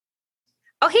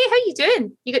hey, how you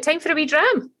doing? You got time for a wee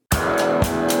dram?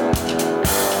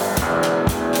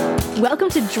 Welcome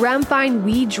to Dramfine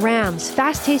Wee Drams,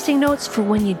 fast tasting notes for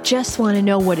when you just want to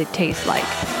know what it tastes like.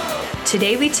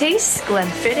 Today we taste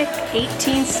Glenfiddich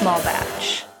 18 Small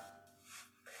Batch.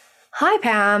 Hi,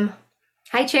 Pam.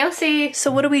 Hi, Chelsea.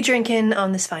 So what are we drinking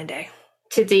on this fine day?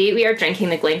 Today we are drinking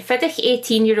the Glenfiddich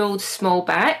 18-year-old small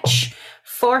batch,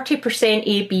 40%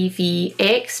 ABV,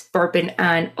 ex-bourbon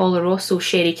and Oloroso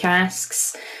sherry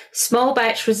casks. Small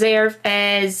batch reserve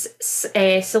is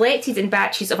selected in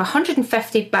batches of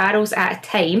 150 barrels at a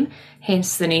time,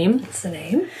 hence the name. That's the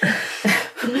name.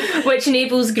 Which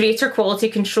enables greater quality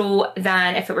control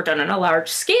than if it were done on a large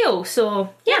scale.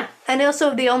 So, yeah. And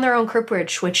also they own their own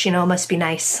cooperage, which, you know, must be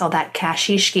nice. All that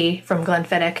Kashishki from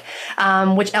Glenfiddich,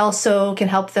 which also can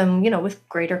help them, you know, with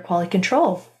greater quality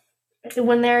control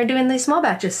when they're doing these small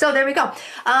batches. So there we go.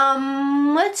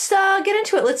 Let's get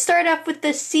into it. Let's start off with the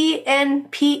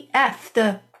CNPF,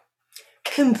 the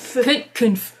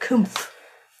Kumpf.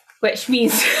 Which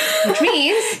means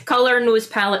colour, nose,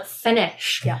 palette,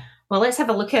 finish. Yeah. Well, let's have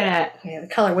a look at it. Yeah, the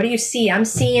color. What do you see? I'm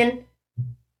seeing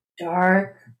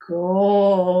dark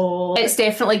gold. It's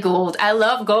definitely gold. I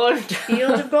love gold.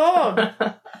 Fields of gold.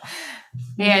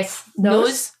 Yes.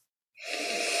 Nose?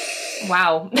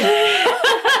 Wow.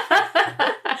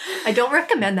 I don't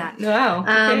recommend that. Wow.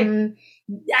 Okay.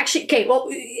 Actually, okay, well,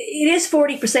 it is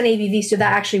 40% ABV, so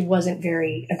that actually wasn't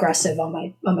very aggressive on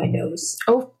my nose.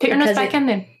 Oh, put your nose back in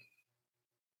then.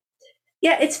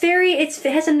 Yeah, it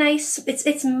has a nice,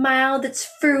 it's mild, it's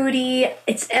fruity,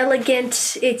 it's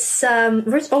elegant, it's,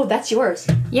 that's yours.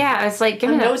 Yeah, I was like, give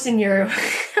me that. I'm nosing your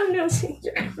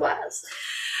glass.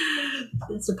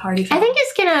 It's a party. I think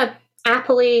it's kind of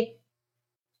appley,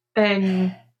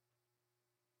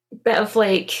 bit of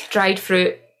like dried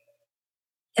fruit.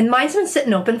 And mine's been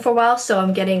sitting open for a while, so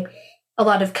I'm getting a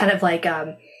lot of kind of like,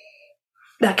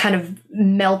 that kind of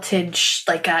melted,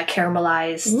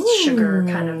 caramelized sugar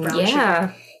kind of brown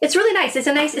sugar. It's really nice. It's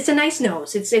a nice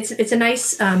nose. It's a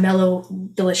nice, mellow,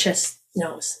 delicious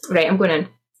nose. Right, I'm going in.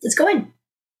 Let's go in.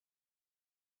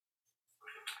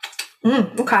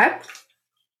 Okay.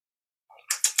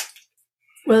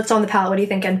 Well, it's on the palate. What are you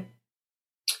thinking?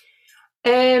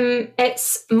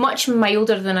 It's much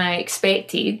milder than I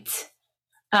expected.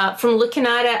 From looking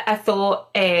at it, I thought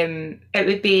it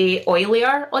would be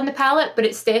oilier on the palate, but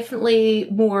it's definitely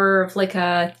more of like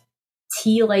a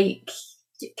tea-like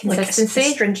consistency, like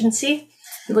astringency.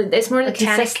 It's more the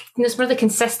it's more the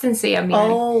consistency. I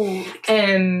mean,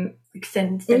 like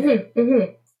thin.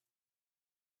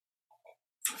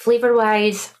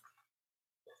 Flavor-wise,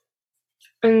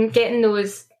 I'm getting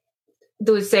those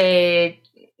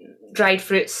dried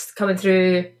fruits coming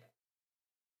through.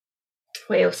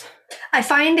 What else? I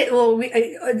find it,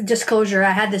 disclosure,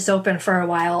 I had this open for a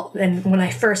while, and when I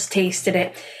first tasted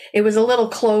it, it was a little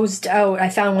closed out. I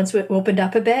found once it opened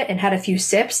up a bit and had a few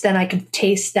sips, then I could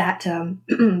taste that,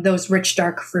 those rich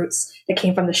dark fruits that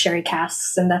came from the sherry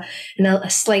casks and a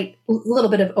slight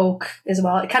little bit of oak as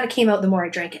well. It kind of came out the more I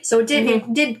drank it. So it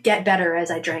did get better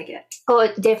as I drank it. Oh,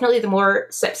 definitely the more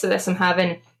sips of this I'm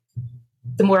having,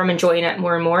 the more I'm enjoying it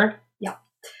more and more. Yeah.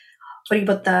 What do you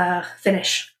about the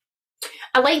finish?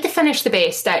 I like the finish the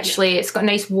best, actually. It's got a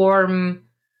nice warm,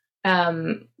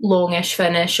 longish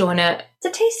finish on it. It's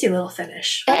a tasty little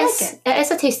finish. It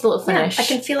is a tasty little finish. Yeah, I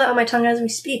can feel it on my tongue as we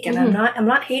speak, and I'm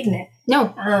not hating it.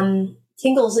 No. It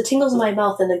tingles in my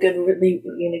mouth in a good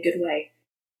way.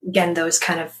 Again, those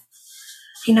kind of,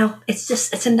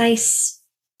 it's a nice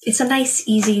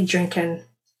easy drinking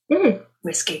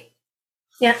whiskey.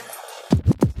 Yeah.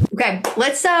 Okay,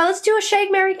 let's do a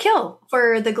Shag, Marry, Kill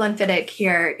for the Glenfiddich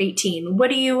here, 18. What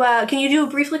do you, can you do a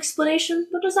brief explanation?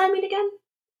 What does that mean again?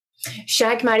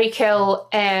 Shag, Marry, Kill.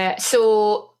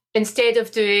 So instead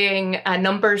of doing a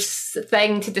numbers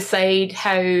thing to decide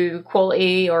how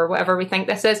quality or whatever we think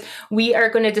this is, we are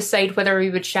going to decide whether we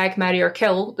would shag, marry, or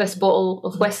kill this bottle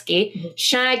of whiskey. Mm-hmm.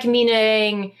 Shag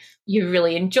meaning you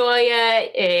really enjoy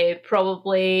it,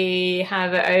 probably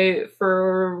have it out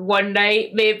for one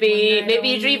night, maybe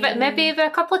you drink it maybe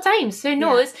a couple of times, who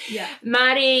knows. Yeah.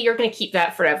 Marry, you're going to keep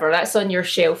that forever. That's on your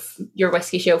shelf, your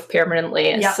whiskey shelf permanently.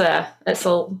 It's a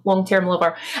long-term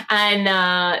lover. And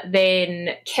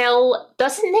then kill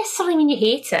doesn't necessarily mean you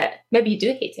hate it. Maybe you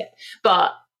do hate it,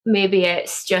 but maybe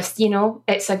it's just,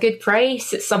 it's a good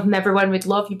price, it's something everyone would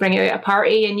love. You bring it out at a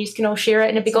party and you can all share it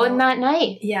and it'll be gone that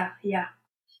night. Yeah.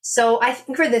 So I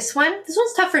think for this one's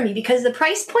tough for me because the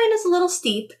price point is a little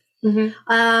steep. Mm-hmm.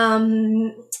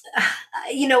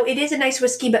 It is a nice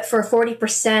whiskey, but for a 40%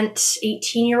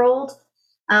 18-year-old,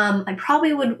 I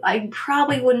probably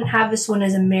wouldn't have this one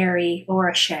as a marry or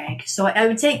a shag. So I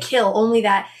would say kill, only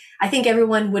that I think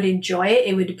everyone would enjoy it.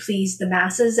 It would please the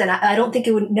masses, and I don't think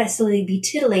it would necessarily be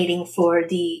titillating for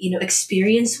the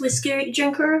experienced whiskey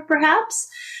drinker, perhaps.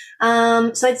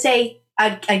 So I'd say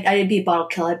I'd be a bottle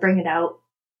kill. I'd bring it out.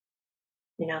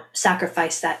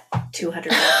 Sacrifice that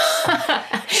 $200.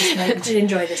 Just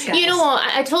enjoy this, guys. You know what?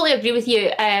 I totally agree with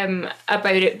you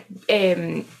about it.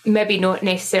 Maybe not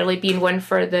necessarily being one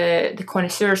for the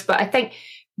connoisseurs, but I think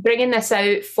bringing this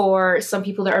out for some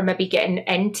people that are maybe getting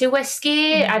into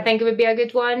whiskey, I think it would be a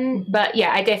good one. But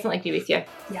yeah, I definitely agree with you.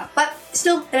 Yeah, but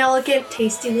still an elegant,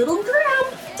 tasty little dram.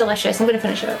 Delicious. I'm going to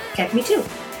finish it. Okay, me too.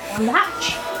 One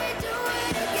batch.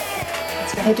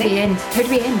 How do we end?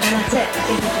 And that's it. I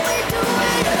think we just